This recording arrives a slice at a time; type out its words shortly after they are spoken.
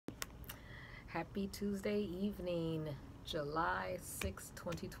Happy Tuesday evening, July 6,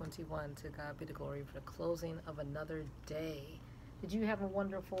 2021. To God be the glory for the closing of another day. Did you have a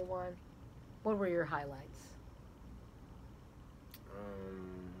wonderful one? What were your highlights?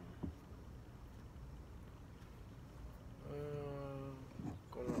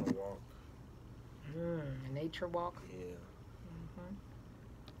 Going on a walk. A nature walk? Yeah.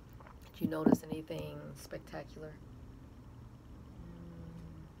 Did you notice anything spectacular?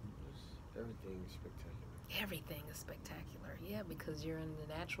 Everything's spectacular. Everything is spectacular. Yeah, because you're in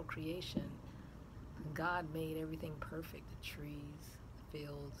the natural creation. God made everything perfect. The trees, the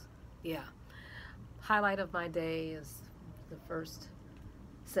fields. Yeah. Highlight of my day is the first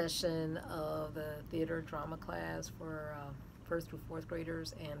session of the theater drama class for first through fourth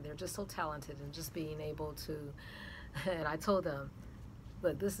graders, and they're just so talented, and just being able to, and I told them,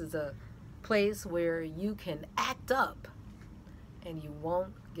 look, this is a place where you can act up and you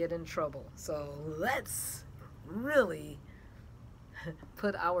won't get in trouble. So let's really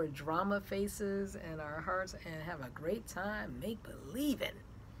put our drama faces and our hearts and have a great time make believing.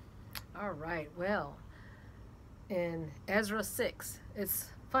 All right, well, in Ezra6, it's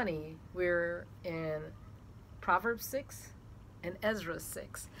funny, we're in Proverbs 6 and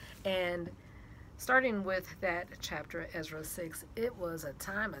Ezra6, and starting with that chapter, Ezra6, it was a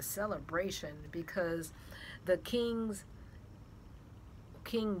time of celebration because the King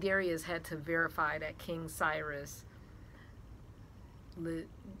Darius had to verify that King Cyrus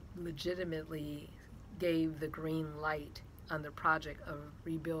legitimately gave the green light on the project of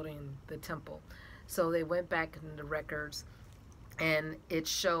rebuilding the temple. So they went back in the records, and it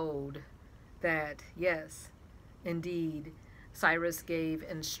showed that, yes, indeed, Cyrus gave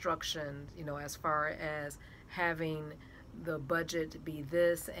instructions, as far as having the budget be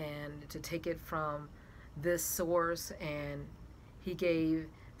this and to take it from this source, and he gave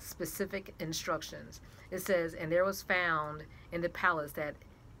specific instructions. It says, and there was found in the palace that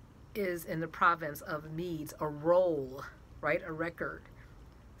is in the province of Medes a roll, right, a record.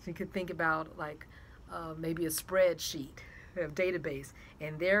 So you could think about like maybe a spreadsheet, a database,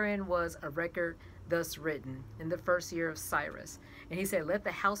 and therein was a record thus written in the first year of Cyrus. And he said, let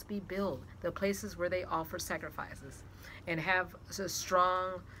the house be built, the places where they offer sacrifices, and have a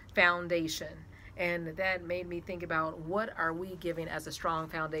strong foundation. And that made me think about, what are we giving as a strong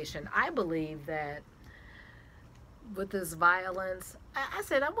foundation? I believe that with this violence, I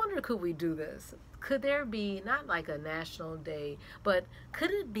said, I wonder, could we do this? Could there be, not like a national day, but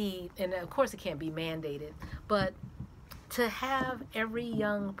could it be, and of course it can't be mandated, but to have every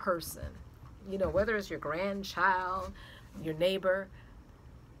young person, whether it's your grandchild, your neighbor,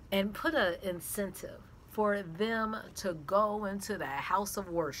 and put an incentive for them to go into the house of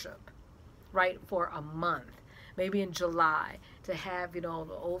worship, right, for a month, maybe in July, to have, the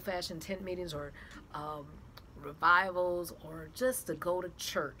old-fashioned tent meetings or revivals, or just to go to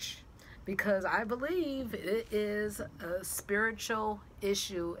church, because I believe it is a spiritual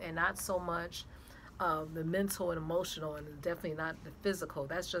issue and not so much the mental and emotional, and definitely not the physical.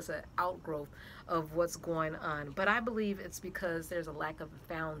 That's just an outgrowth of what's going on. But I believe it's because there's a lack of a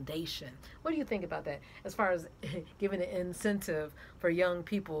foundation. What do you think about that, as far as giving an incentive for young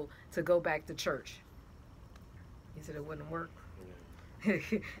people to go back to church? He said it wouldn't work. Yeah.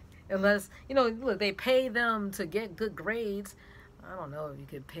 Unless, look, they pay them to get good grades. I don't know if you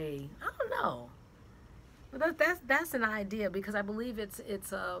could pay. I don't know. But that's an idea, because I believe it's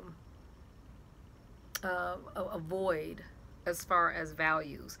a void as far as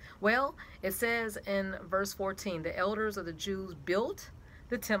values. Well, it says in verse 14, the elders of the Jews built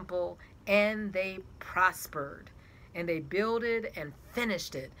the temple, and they prospered, and they builded and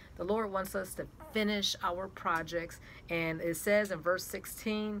finished it. The Lord wants us to finish our projects, and it says in verse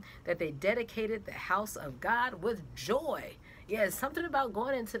 16 that they dedicated the house of God with joy. Yeah, it's something about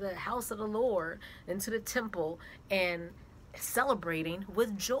going into the house of the Lord, into the temple, and celebrating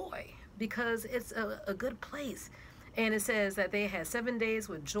with joy, because it's a good place. And it says that they had 7 days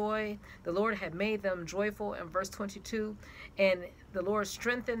with joy. The Lord had made them joyful in verse 22. And the Lord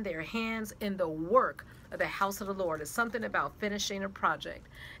strengthened their hands in the work of the house of the Lord. It's something about finishing a project.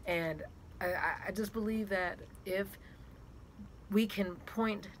 And I just believe that if we can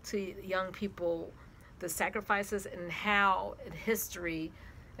point to young people the sacrifices and how in history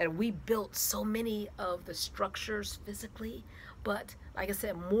that we built so many of the structures physically, but like I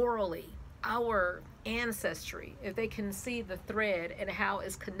said, morally, our ancestry, if they can see the thread and how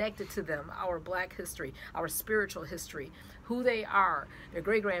it's connected to them, our black history, our spiritual history, who they are, their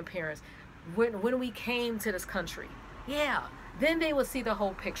great-grandparents, when we came to this country, yeah, then they will see the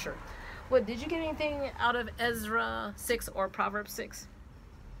whole picture. What, did you get anything out of Ezra 6 or Proverbs 6?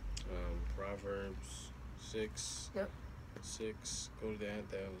 Proverbs 6. Yep. 6. Go to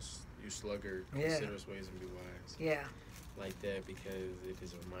that was you sluggard. Yeah. Consider his ways and be wise. Yeah. Like that, because it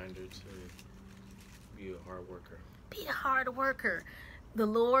is a reminder to be a hard worker. Be a hard worker. The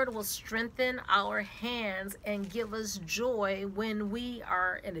Lord will strengthen our hands and give us joy when we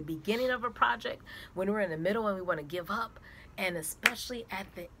are in the beginning of a project, when we're in the middle and we want to give up, and especially at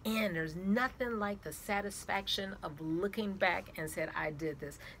the end. There's nothing like the satisfaction of looking back and said, I did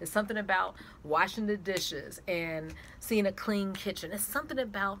this. It's something about washing the dishes and seeing a clean kitchen. It's something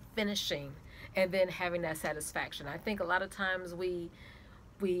about finishing and then having that satisfaction. I think a lot of times we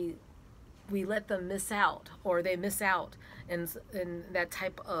let them miss out, or they miss out in that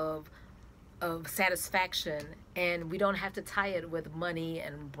type of satisfaction, and we don't have to tie it with money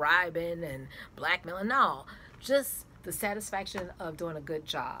and bribing and blackmailing. No, just the satisfaction of doing a good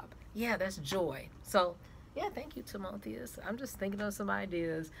job. Yeah, that's joy. So yeah, thank you, Timotheus. I'm just thinking of some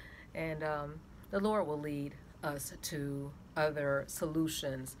ideas, and the Lord will lead us to other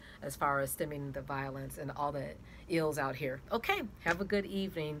solutions as far as stemming the violence and all the ills out here. Okay, have a good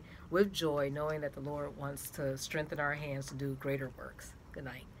evening with joy, knowing that the Lord wants to strengthen our hands to do greater works. Good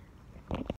night.